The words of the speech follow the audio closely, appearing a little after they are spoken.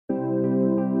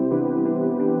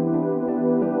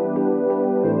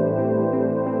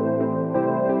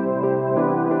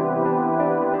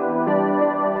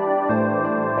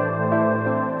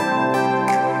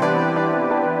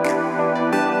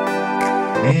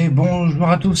Et bonjour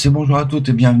à tous et bonjour à toutes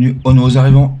et bienvenue aux nouveaux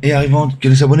arrivants et arrivantes qui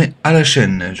les abonnés à la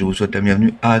chaîne. Je vous souhaite la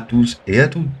bienvenue à tous et à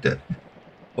toutes.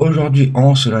 Aujourd'hui,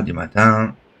 en ce lundi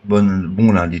matin,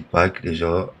 bon lundi de Pâques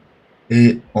déjà,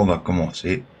 et on va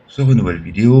commencer sur une nouvelle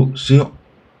vidéo sur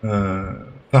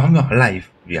Farmer Life,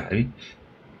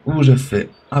 où je fais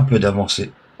un peu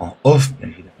d'avancée en off, bien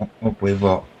évidemment. Vous pouvez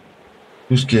voir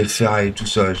tout ce qui est ferraille, tout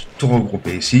ça, j'ai tout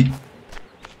regroupé ici.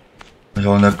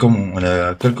 Alors on a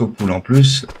quelques poules en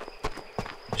plus.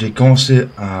 J'ai commencé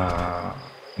à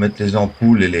mettre les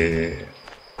ampoules et les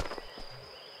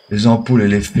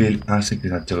fils ainsi que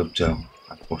les interrupteurs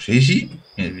accrochés ici,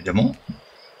 bien évidemment.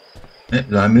 Et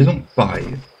dans la maison,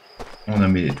 pareil. On a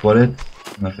mis les toilettes,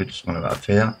 on a fait tout ce qu'on avait à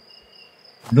faire.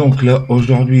 Donc là,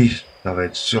 aujourd'hui, ça va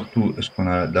être surtout, est-ce qu'on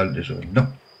a la dalle déjà? Non.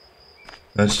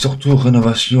 Ça va être surtout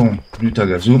rénovation du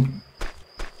tagazou.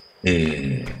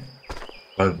 Et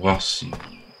on va voir si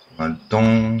on a le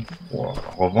temps pour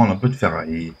revendre un peu de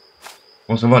ferraille.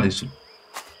 Pour savoir les sous.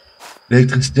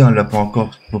 L'électricité, on l'a pas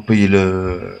encore pour payer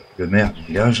le maire du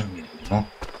village, bien évidemment.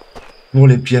 Pour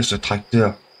les pièces de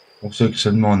tracteur, pour ceux qui se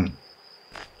demandent,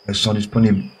 elles sont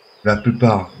disponibles la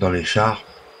plupart dans les chars.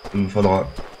 Il vous faudra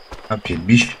un pied de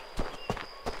biche.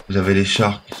 Vous avez les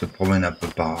chars qui se promènent un peu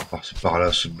par-ci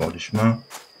par-là sur le bord du chemin.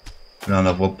 Là, on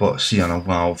n'en voit pas. Si, on en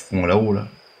voit un au fond là-haut. Là,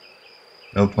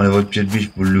 vous prenez votre pied de biche,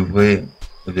 vous l'ouvrez.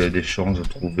 Vous avez des chances de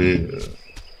trouver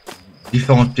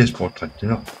différentes pièces pour le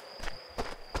tracteur.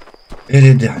 Et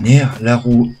les dernières, la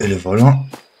roue et le volant,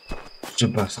 se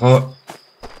passera.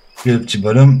 Puis le petit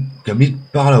bonhomme qui habite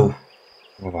par là-haut.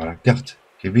 On va voir la carte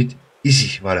qui habite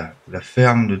ici. Voilà, la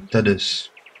ferme de Tades.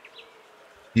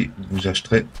 Et vous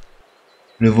acheterez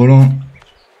le volant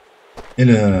et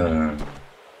la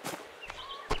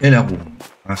roue,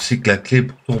 ainsi que la clé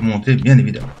pour tout remonter, bien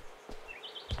évidemment.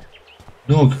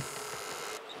 Donc,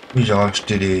 oui, j'ai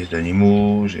racheté les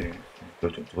animaux, j'ai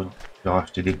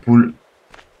racheté des poules.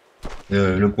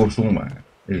 Le cochon, ben,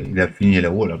 il a fini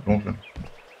là-haut à la planche.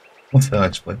 On va faire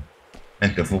exprès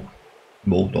avec la fourche.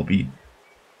 Bon, tant pis,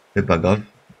 c'est pas grave.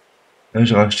 Là,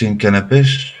 j'ai racheté une canne à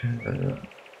pêche.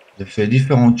 J'ai fait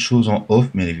différentes choses en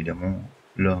off, bien évidemment.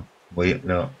 Là, vous voyez,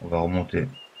 là, on va remonter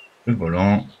le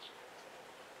volant,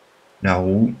 la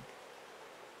roue,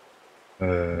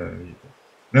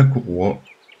 la courroie.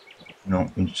 Non,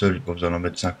 une seule, j'ai pas besoin d'en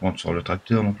mettre 50 sur le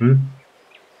tracteur non plus.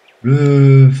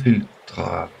 Le filtre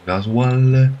à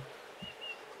gasoil.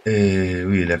 Et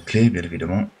oui, la clé, bien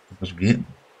évidemment, faut pas oublier.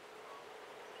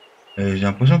 J'ai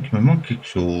l'impression qu'il me manque quelque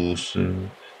chose.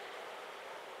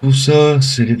 Tout ça,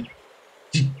 c'est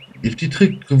les petits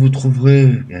trucs que vous trouverez,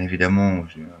 bien évidemment.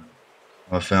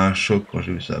 On m'a fait un choc quand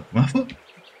j'ai vu ça la première fois.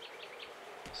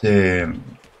 C'est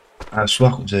un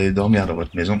soir que vous allez dormir dans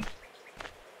votre maison.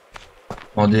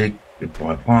 Attendez que pour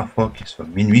la première fois qu'il soit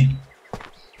minuit,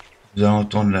 vous allez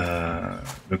entendre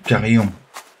le carillon.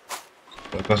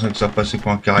 La personne que ça passe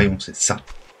pour un carillon, c'est ça.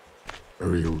 Là,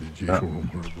 il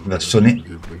va sonner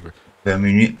vers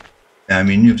minuit. Et à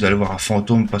minuit, vous allez voir un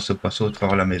fantôme passer au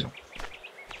travers de la maison.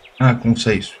 Un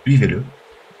conseil, suivez-le.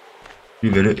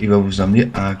 Suivez-le, il va vous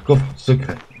amener à un coffre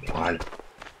secret. Voilà.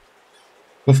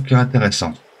 Coffre qui est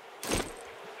intéressant.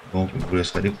 Donc, je vous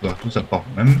laisserai découvrir tout ça par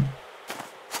vous-même.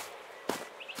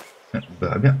 Vous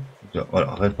verrez bien.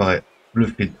 Voilà, réparer le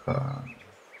filtre à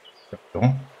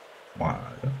carburant. Voilà,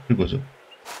 c'est quoi ça?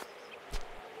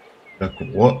 La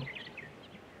courroie.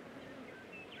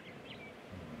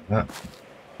 Voilà.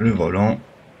 Le volant.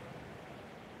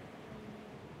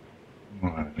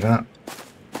 Voilà.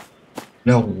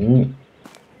 La roue.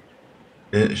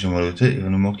 Et je m'en doutais, il va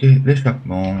nous manquer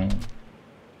l'échappement.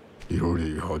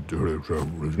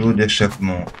 L'eau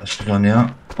d'échappement. Est-ce que j'en ai un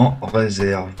en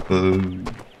réserve?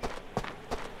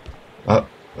 Ah,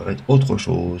 ça va être autre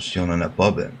chose. Si on n'en a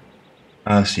pas, ben.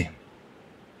 Ah, si.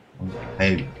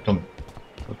 Allez, tombe.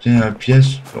 Obtenir la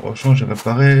pièce, le rechange et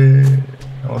réparer.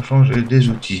 Le rechange et des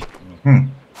outils. Ah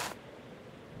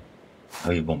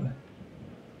oui, bon, ben.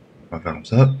 On va faire comme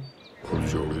ça.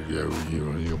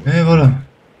 Et voilà.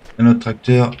 Et notre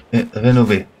tracteur est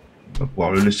rénové. On va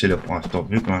pouvoir le laisser là pour l'instant,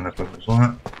 vu qu'on n'en a pas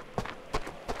besoin.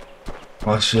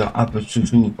 On va se faire un peu de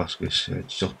sous parce que c'est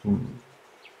surtout.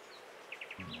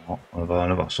 On va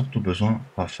en avoir surtout besoin.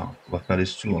 Enfin, on va faire des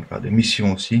sous, on va faire des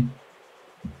missions aussi.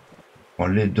 On prend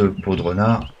les 2 pots de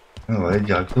renard. Et on va aller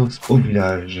directement au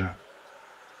village.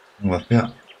 On va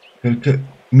faire quelques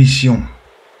missions.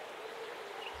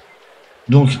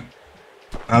 Donc,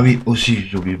 ah oui, aussi,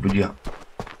 j'ai oublié de vous dire,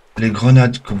 les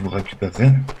grenades que vous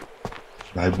récupérez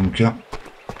dans les bunkers,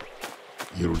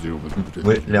 vous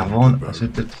pouvez les revendre.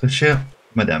 C'était très cher,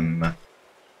 madame.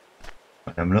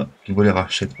 Madame là, qui vous les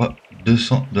rachètera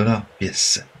 200 $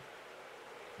 pièce.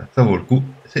 Ça vaut le coup,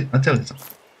 c'est intéressant.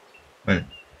 Ouais.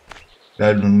 Là,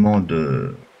 elle nous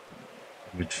demande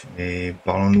mais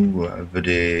parlons-nous, là,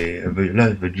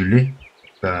 elle veut du lait.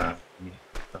 Ça,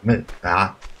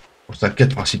 pour sa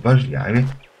quête principale, je vais y arriver.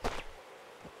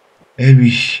 Et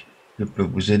lui, je peux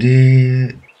vous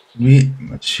aider. Lui,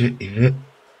 monsieur, il veut,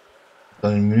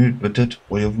 dans une minute, peut-être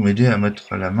pourriez-vous m'aider à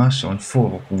mettre la main sur une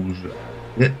fourre rouge.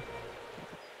 Et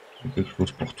j'ai quelque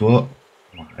chose pour toi.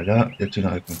 Voilà, y a-t-il une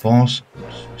récompense?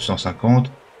 150.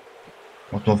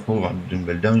 Quand on fourre d'une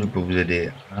belle dame, je peux vous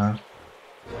aider. Hein.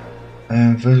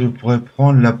 Je pourrais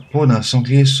prendre la peau d'un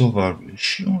sanglier sauvage.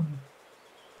 Chiant.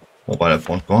 On va la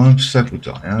prendre quand même, ça coûte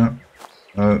rien.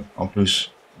 En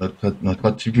plus, notre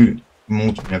attribut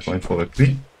monte bien quand il faut avec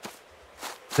lui.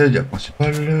 C'est le dire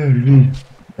principal, lui.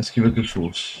 Est-ce qu'il veut quelque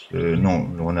chose? Non,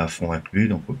 on est à fond avec lui,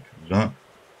 donc plus besoin.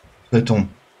 Traitons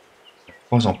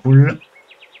 3 ampoules.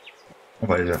 On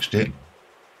va les acheter.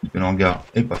 Parce que l'hangar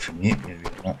est pas fini, bien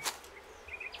évidemment.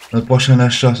 Notre prochain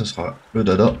achat, ce sera le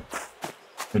dada.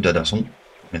 Le dadasson,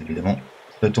 bien évidemment.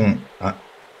 Traitons. Ah,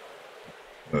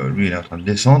 lui, il est en train de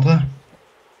descendre.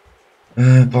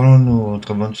 Parlons de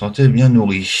notre bonne santé, bien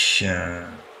nourri.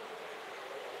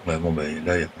 Ouais, bon, ben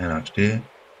là, il n'y a rien à acheter.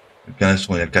 Le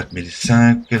canasson, il y a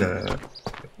 4005. Il y a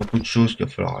beaucoup de choses qu'il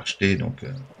va falloir acheter, donc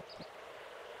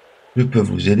je peux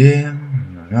vous aider.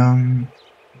 Voilà.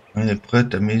 On est prêt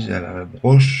à miser à la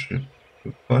broche. Je ne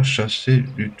peux pas chasser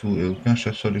du tout, et aucun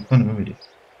chasseur du coin ne va m'aider.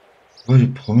 Moi, j'ai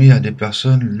promis à des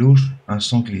personnes louches un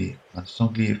sanglier. Un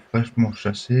sanglier fraîchement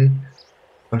chassé,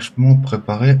 fraîchement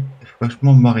préparé, et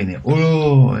fraîchement mariné.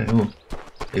 Oh, eh oh.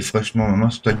 Et fraîchement, maman,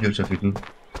 sur ta gueule, ça fait tout.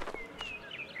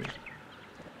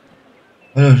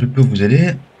 Alors, je peux vous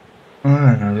aider.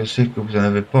 Voilà, je sais que vous n'en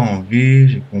avez pas envie,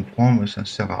 je comprends, mais ça ne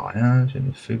sert à rien. Je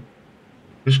ne fais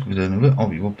plus que vous en avez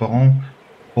envie. Vos parents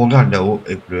regardent là-haut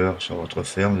et pleurent sur votre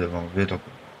ferme. Vous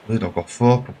êtes encore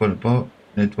fort. Pourquoi ne pas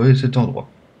nettoyer cet endroit?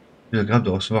 C'est agréable de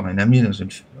recevoir un ami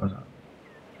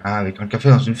avec un café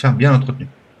dans une ferme bien entretenue.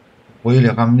 Vous pourriez les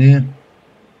ramener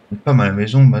une femme à la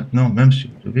maison maintenant, même si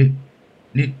vous devez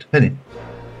les traîner.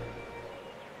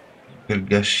 Quel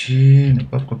gâchis, ne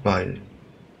pas préparer.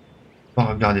 Pas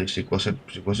regarder, c'est quoi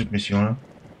cette mission-là?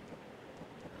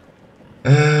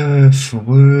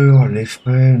 Fourrure, les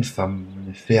frais, une ferme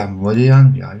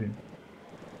moderne, j'y arrive.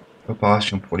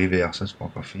 Préparation pour l'hiver, ça c'est pas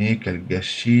encore fini. Quel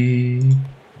gâchis.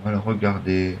 On va le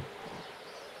regarder.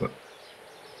 Ouais.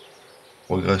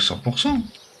 Progrès 100%.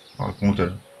 Raconte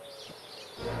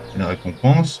une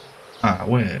récompense. Ah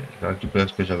ouais, j'ai récupéré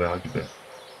ce que j'avais à récupérer.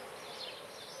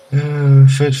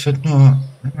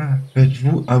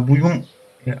 Faites-vous un bouillon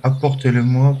et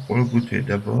apportez-le-moi pour le goûter.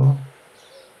 D'abord,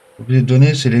 vous avez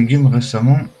donné ces légumes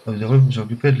récemment. Vous devrez vous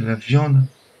occuper de la viande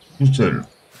tout seul.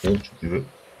 Bon, si tu veux.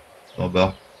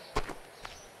 Embarque.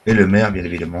 Et le maire, bien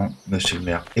évidemment, monsieur le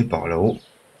maire est par là-haut.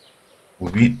 Pour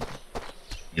lui,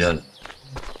 il a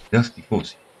ce qu'il faut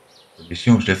aussi. La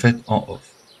mission, je l'ai faite en off.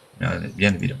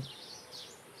 Bien évidemment.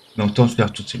 Donc, temps de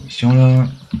faire toutes ces missions-là.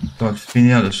 Temps de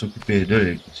finir de s'occuper de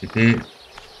l'électricité.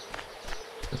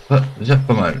 Ça sera déjà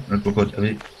pas mal. Notre cocotte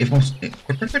avait effacé.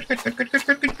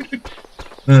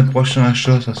 Notre prochain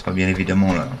achat, ça sera bien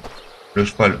évidemment là, le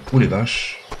cheval ou les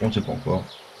vaches. On ne sait pas encore.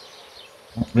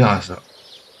 On verra ça.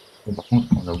 Bon, par contre,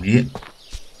 on a oublié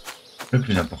le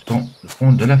plus important, le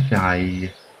compte de la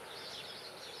ferraille.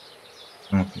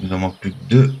 Donc, il nous en manque plus que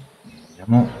 2.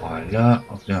 Évidemment, voilà.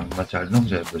 Enfin, matériel dont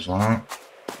vous avez besoin.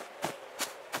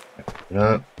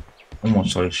 Là, on monte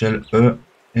sur l'échelle E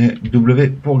et W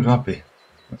pour grimper.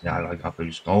 On arrivera à grimper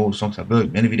jusqu'en haut sans que ça bug,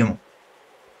 bien évidemment.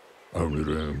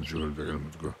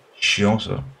 Chiant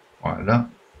ça. Voilà.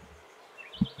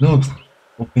 Donc,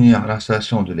 pour finir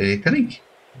l'installation de l'électrique,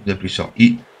 vous appuyez sur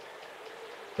I.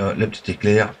 Là, le petit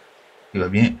éclair qui va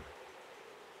bien.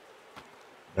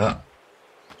 Là.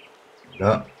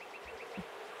 Là.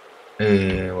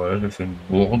 Et voilà, je fais une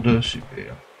bourde.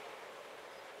 Super.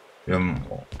 Bon,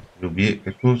 j'ai oublié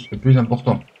quelque chose de plus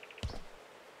important.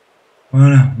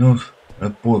 Voilà, donc,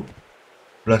 pour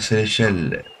placer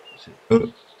l'échelle, c'est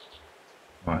E.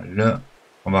 Voilà.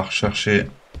 On va rechercher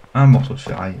un morceau de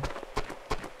ferraille.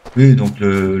 Oui, donc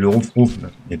le roof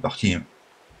il est parti. Hein.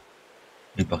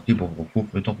 Il est parti pour le roof,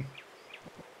 mais tant pis. De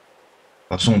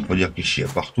toute façon, on peut dire qu'il chie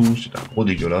partout, c'est un gros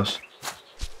dégueulasse.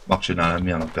 Marcher dans la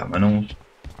merde en permanence.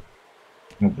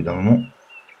 Donc, au bout d'un moment,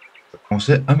 ça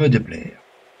commençait à me déplaire.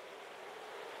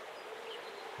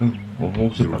 Donc,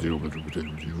 bon, c'est pas...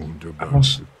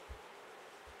 Avance.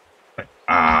 Ouais.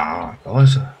 Ah, pas vrai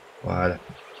ça. Voilà.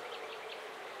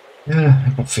 Et voilà,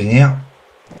 et pour finir,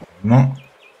 non.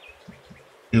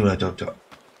 Et voilà, docteur.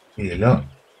 Il est là.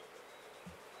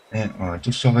 Et on va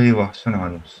tout surveiller, voir si on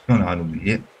a rien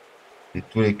oublié. Et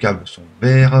tous les câbles sont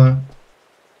verts.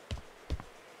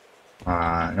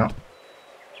 Voilà.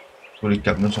 Tous les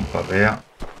câbles ne sont pas verts.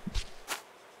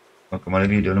 Donc, à mon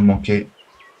avis, il doit nous manquer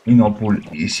une ampoule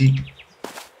ici.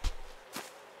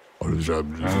 Un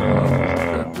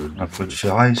peu de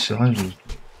ferraille, c'est vrai.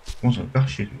 Bon, ça va faire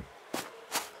chier.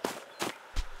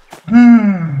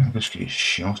 Parce qu'il est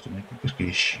chiant, ce mec. Parce qu'il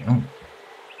est chiant.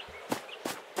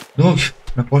 Donc,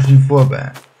 la prochaine fois,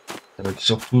 ben, ça va être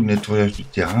surtout le nettoyage du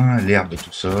terrain, l'herbe et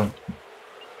tout ça.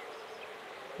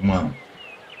 Moi,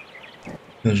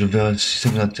 je verrai si ça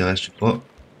vous intéresse ou pas.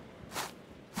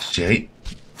 Série.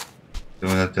 Si ça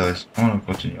vous intéresse, on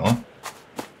continuera.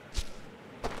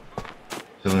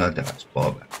 Si ça vous intéresse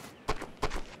pas, ben.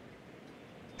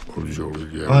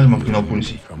 Ah, il manque une ampoule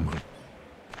ici.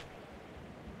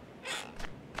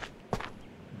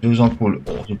 2 ampoules.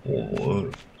 Oh, c'est pour...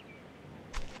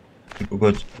 les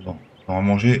cocottes, on va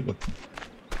manger.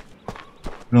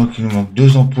 Donc, il nous manque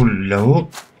 2 ampoules là-haut.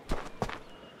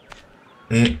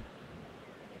 Et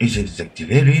il s'est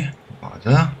désactivé, lui, par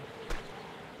hasard.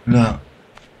 Là,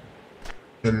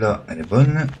 celle-là, elle est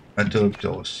bonne.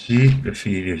 Interrupteur aussi. Le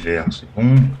fil il est vert, c'est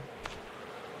bon.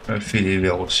 Le fil est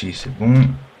vert aussi, c'est bon.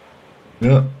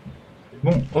 Là, c'est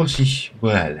bon aussi.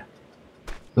 Voilà.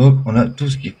 Donc, on a tout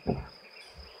ce qu'il faut.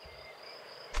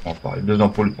 On va parler 2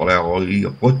 ampoules pour la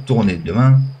retourner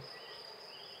demain.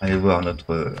 Aller voir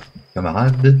notre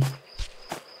camarade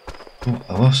pour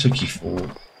avoir ce qu'il faut.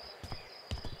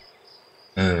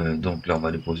 Donc là, on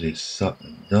va déposer ça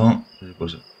dedans. Je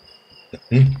dépose le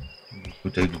café. Une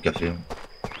bouteille de café.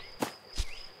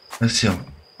 Là,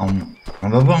 on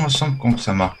va voir ensemble comment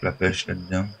ça marche la pêche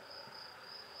là-dedans.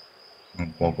 Donc,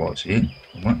 on va encore essayer.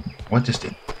 Au moins, on va tester.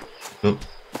 Donc,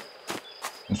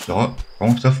 on saura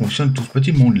comment ça fonctionne tout ce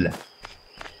petit monde-là.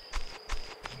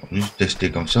 Juste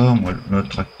tester comme ça. Moi, notre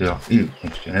tracteur est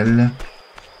fonctionnel.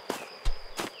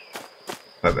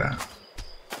 Ah ben,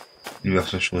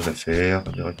 diverses choses à faire,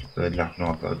 de récupérer de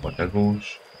l'argent à droite à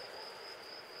gauche.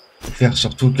 Faire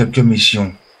surtout quelques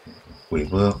missions. Vous pouvez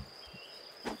voir,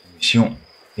 missions,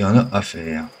 il y en a à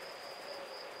faire.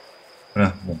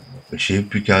 Voilà, bon, on va pêcher,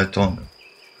 plus qu'à attendre.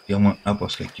 Il y a au moins un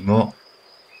poisson qui mord.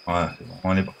 Voilà, c'est bon,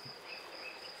 on est parti.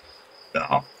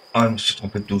 Ah, je me suis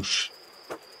trompé de touche.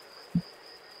 Je me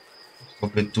suis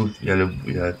trompé de touche, il y a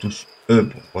la touche E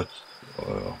pour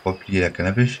replier la canne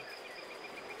à pêche.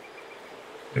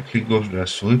 Le clic gauche de la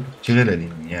souris pour tirer la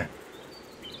ligne.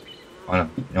 Voilà,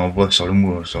 et on voit sur le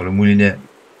moulinet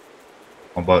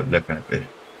en bas de la canne à pêche.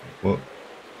 On voit.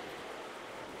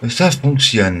 Ça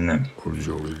fonctionne.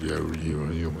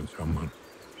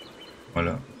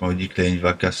 Voilà, quand on dit que la ligne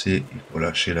va casser, il faut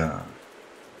lâcher la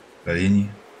ligne.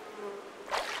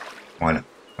 Voilà.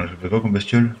 Alors, je fais quoi comme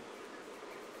bestiole?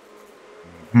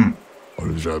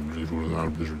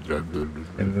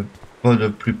 Pas de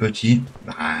plus petit.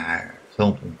 Bah, ça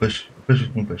on pêche ce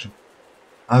qu'on pêche.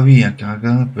 Ah oui, un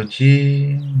caragin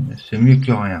petit, c'est mieux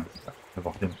que rien.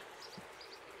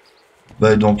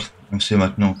 Bah donc, on sait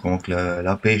maintenant comment que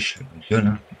la pêche fonctionne.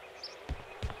 Hein.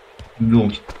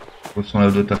 Donc, qu'est-ce qu'on a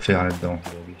d'autres à faire là-dedans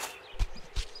aujourd'hui?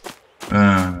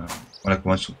 Voilà,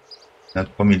 comment on a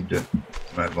 3002.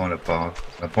 Voilà, bon, on n'a pas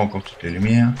encore toutes les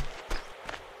lumières.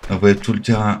 Donc, vous voyez, tout le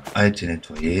terrain a été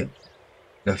nettoyé.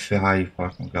 La ferraille, il faudra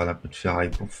qu'on garde un peu de ferraille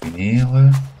pour finir.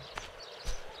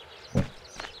 Bon.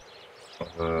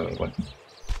 Voilà.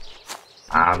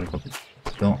 Ah, mais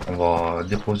donc, on va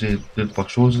déposer 2-3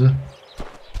 choses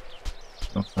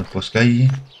dans notre poscaille.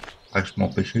 Fraîchement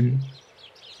pêché.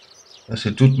 Là,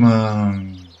 c'est toute ma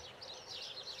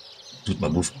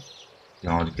bouffe. Il y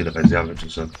a un de réserve et tout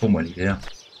ça pour moi l'hiver.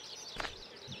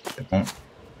 C'est bon.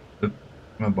 Hop.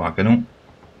 On va boire un canon.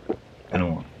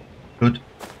 Canon. L'autre.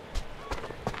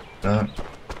 Là.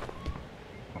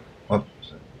 Hop,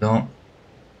 ça dedans.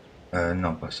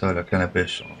 Non, pas ça, la canne à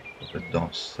pêche. Ça dedans,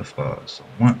 ça fera ça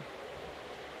en moins.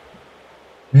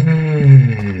 On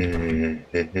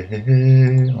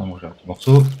va manger un petit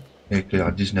morceau. Et qu'il est à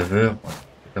 19h.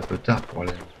 C'est un peu tard pour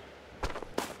aller.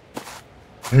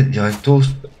 Et directos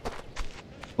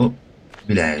au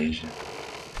village.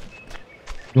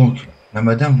 Donc, la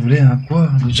madame voulait un quoi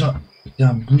déjà? C'était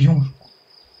un bouillon, je crois.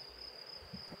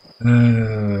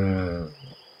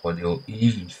 Rodéo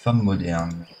Yves, une femme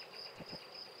moderne.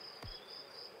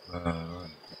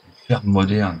 Une ferme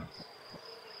moderne.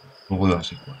 Pour eux,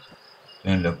 c'est quoi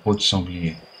ça? La peau de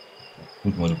sanglier.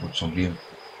 Écoute-moi la peau de sanglier.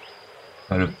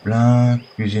 Le plein,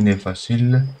 cuisiner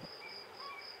facile.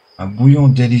 Un bouillon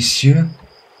délicieux.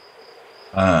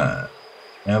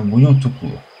 Et un bouillon tout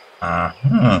court.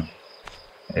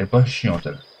 Elle est pas chiante,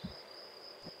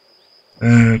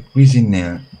 elle.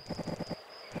 Cuisiner.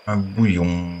 Un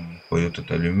bouillon. Bouillon tout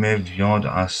allumé. Viande,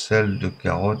 un sel, de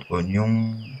carottes,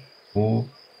 oignons, eau.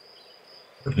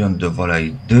 Viande de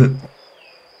volaille, deux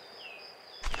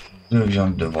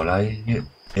viandes de volaille.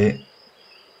 Et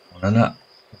on en a.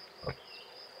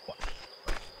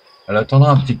 Elle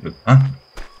attendra un petit peu, hein.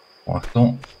 Pour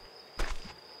l'instant,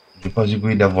 j'ai pas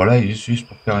ébouillé de la volaille, juste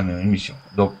pour faire une mission.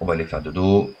 Donc, on va aller faire de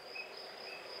dos.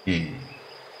 Et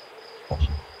je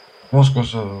pense que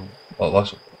ça, on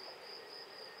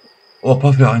va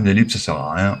pas faire une ellipse, ça sert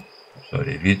à rien. Ça va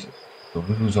aller vite. Donc,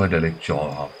 vous aurez de la lecture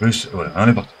en plus. Voilà, on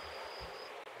est parti.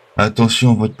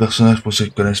 Attention, votre personnage, pour ceux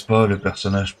qui ne connaissent pas, le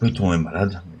personnage peut tomber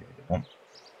malade. Évidemment.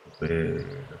 La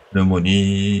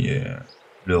pneumonie,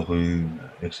 le rhume,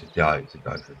 etc., etc.,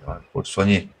 etc. Il faut le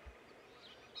soigner.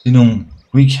 Sinon,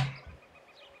 Quick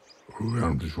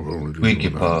est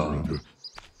pas,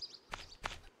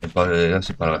 là,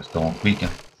 c'est pas le restaurant Quick, hein.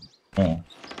 Bon.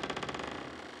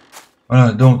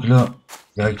 Voilà, donc là,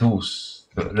 direct rousse,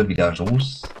 le village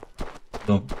rousse.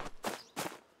 Donc,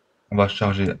 on va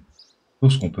charger tout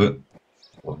ce qu'on peut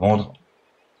pour vendre,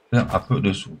 faire un peu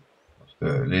de sous. Parce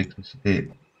que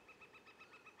l'électricité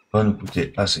va nous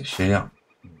coûter assez cher.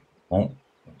 Bon,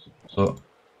 c'est pour ça.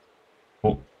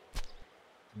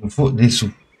 Il nous faut des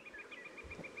sous.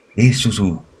 Des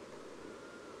sous-sous.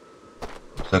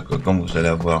 C'est pour ça que quand vous allez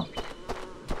avoir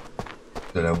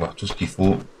tout ce qu'il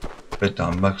faut, faites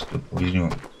un max de provisions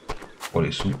pour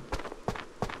les sous.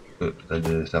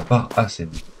 Ça part assez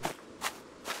vite.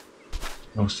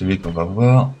 Donc celui qu'on va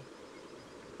voir,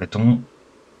 mettons,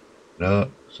 là,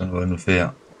 ça va nous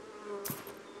faire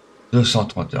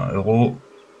 231 €.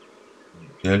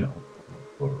 Nickel.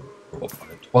 On va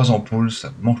prendre 3 ampoules, ça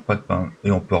ne mange pas de pain.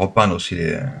 Et on peut repeindre aussi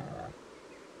les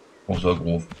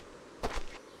groove.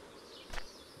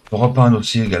 On peut repeindre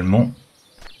aussi également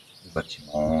les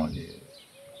bâtiments,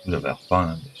 vous avez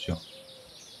repeint, bien sûr.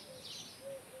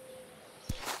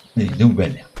 Les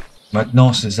nouvelles.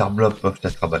 Maintenant, ces arbres-là peuvent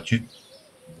être abattus.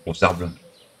 Gros arbres.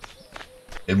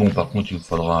 Et bon, par contre, il vous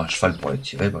faudra un cheval pour les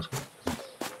tirer parce que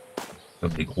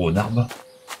comme des gros arbres.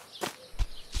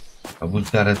 À vous de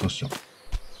faire attention.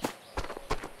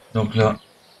 Donc là,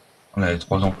 on a les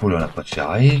 3 ampoules, on n'a pas de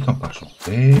ferraille, qu'on va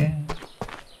changer.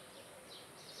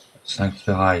 5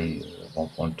 ferrailles, on va en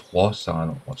prendre 3, ça on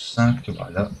en prend 5,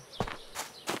 voilà.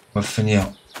 On va finir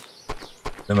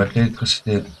de mettre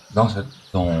l'électricité dans cette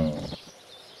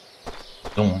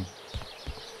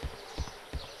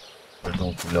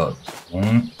donc là, c'est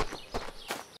bon.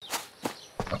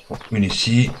 On prend une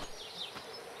ici.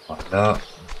 Voilà.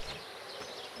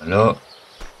 Voilà.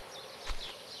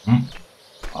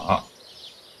 Ah.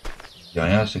 Il n'y a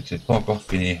rien, c'est que c'est pas encore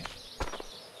fini.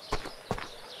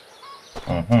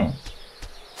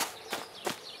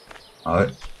 Ah ouais.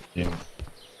 Je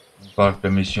parle que la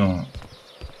mission.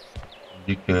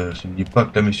 Je ne dis pas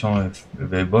que la mission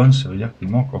est bonne, ça veut dire qu'il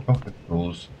manque encore quelque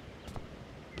chose.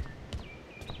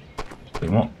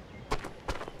 Justement,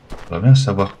 on va bien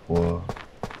savoir quoi.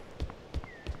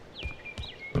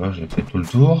 Là, j'ai fait tout le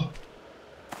tour.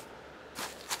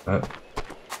 Là,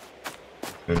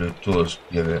 j'ai fait le tour de ce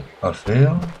qu'il y avait à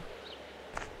faire.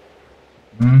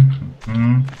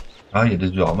 Ah, il y a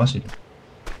des œufs ramassés.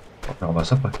 On va faire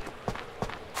ramasser après.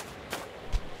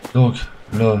 Donc,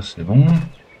 là, c'est bon.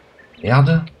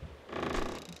 Merde.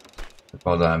 C'est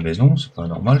pas dans la maison, c'est pas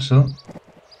normal ça.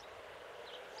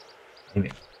 Eh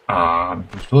bien. Ah, mais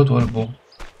pousse-toi, toi, le bon.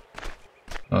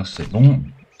 Là, c'est bon.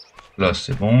 Là,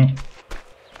 c'est bon.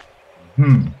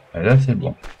 Et là, c'est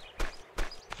bon.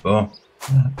 Bon.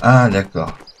 Ah,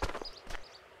 d'accord.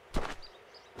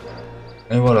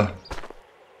 Et voilà.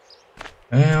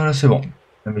 Et voilà, c'est bon.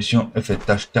 La mission est faite.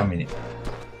 Tâche terminée.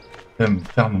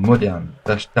 Ferme moderne.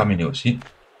 Tâche terminée aussi.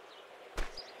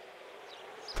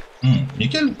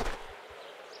 Nickel.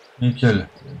 Nickel.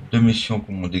 2 missions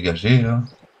qu'on m'a dégagées, là.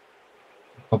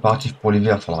 Préparatifs pour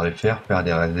l'hiver, il faudra les faire. Faire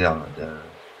des réserves de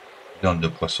viande de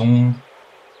poisson.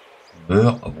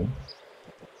 Beurre. Ah bon.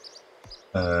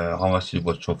 Ramasser le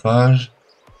bois de chauffage.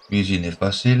 Cuisine est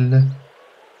facile.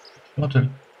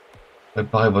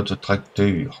 Préparez votre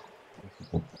tracteur.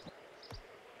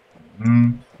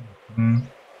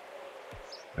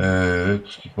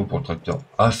 Qu'est-ce qu'il faut pour le tracteur?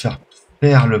 Ah,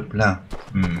 faire le plein.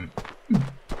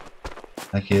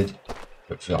 T'inquiète,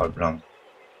 je vais faire le plein.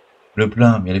 Le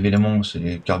plein, bien évidemment, c'est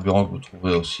les carburants que vous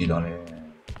trouverez aussi dans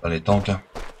les tanks.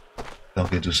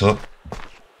 Donc et tout ça.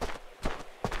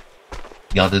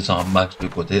 Gardez ça un max de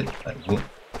côté. Avec vous.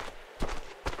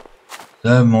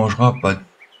 Ça mangera pas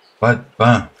de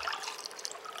pain.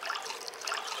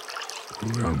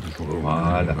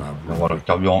 Voilà. Le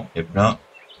carburant est plein.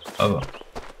 Ah bah.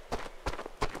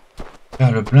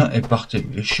 Faire le plein et partir.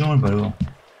 Il est chiant le ballon.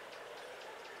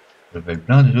 Je fais le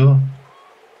plein déjà.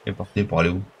 Et partir pour aller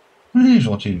où? Oui,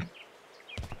 gentil.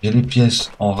 J'ai les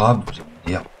pièces en rab, vous allez me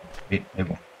dire. Oui, mais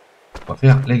bon. On va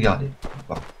faire les garder.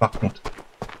 Par contre,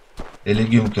 les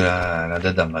légumes que la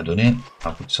dada m'a donné, on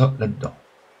va foutre ça là-dedans.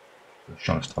 Je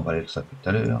suis en trimballer ça tout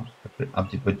à l'heure. Ça fait un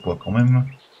petit peu de poids quand même.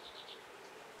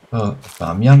 Ça, c'est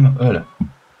un miam. Voilà.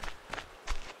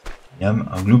 Miam,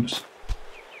 un gloops.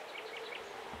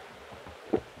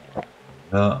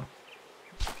 Là.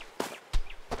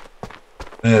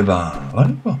 Et ben, voilà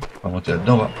quoi. On va monter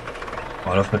là-dedans,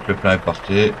 voilà, faites le plein et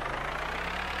partez.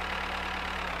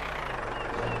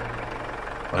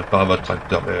 Préparez votre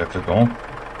tracteur avec le grand.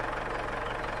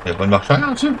 Il n'y a pas de marche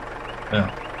arrière dessus. Merde.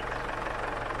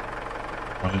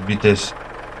 Changer de vitesse.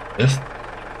 Est.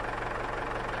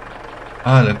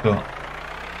 Ah, d'accord.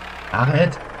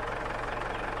 Arrête.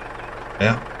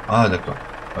 R. Ah, d'accord.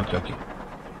 Ok, ok.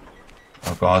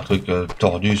 Encore un truc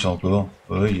tordu, ça encore.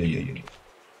 Oui, aïe, aïe, aïe.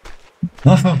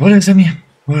 Enfin, voilà les amis.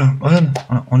 Voilà,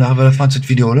 on arrive à la fin de cette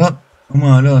vidéo-là. Au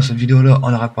moins, là, cette vidéo-là,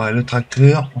 on a réparé le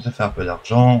tracteur. On s'est fait un peu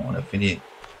d'argent. On a fini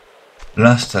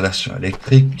l'installation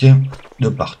électrique de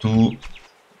partout.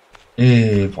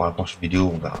 Et pour la prochaine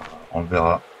vidéo, on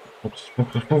verra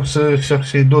pour se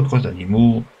chercher d'autres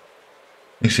animaux,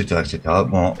 etc., etc.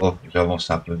 Bon, hop, j'avance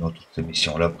un peu dans toutes ces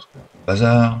missions-là parce que c'est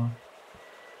bazar.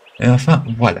 Et enfin,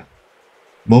 voilà.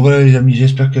 Bon voilà les amis,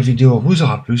 j'espère que la vidéo vous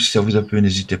aura plu. Si ça vous a plu,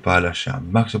 n'hésitez pas à lâcher un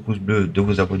max de pouce bleu, de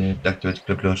vous abonner, d'activer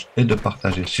la cloche et de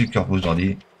partager si le cœur vous en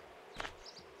dit.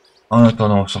 En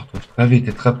attendant, on se retrouve très vite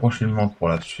et très prochainement pour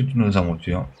la suite de nos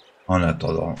aventures. En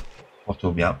attendant,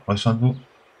 portez-vous bien, prenez soin de vous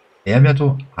et à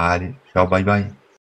bientôt. Allez, ciao, bye bye.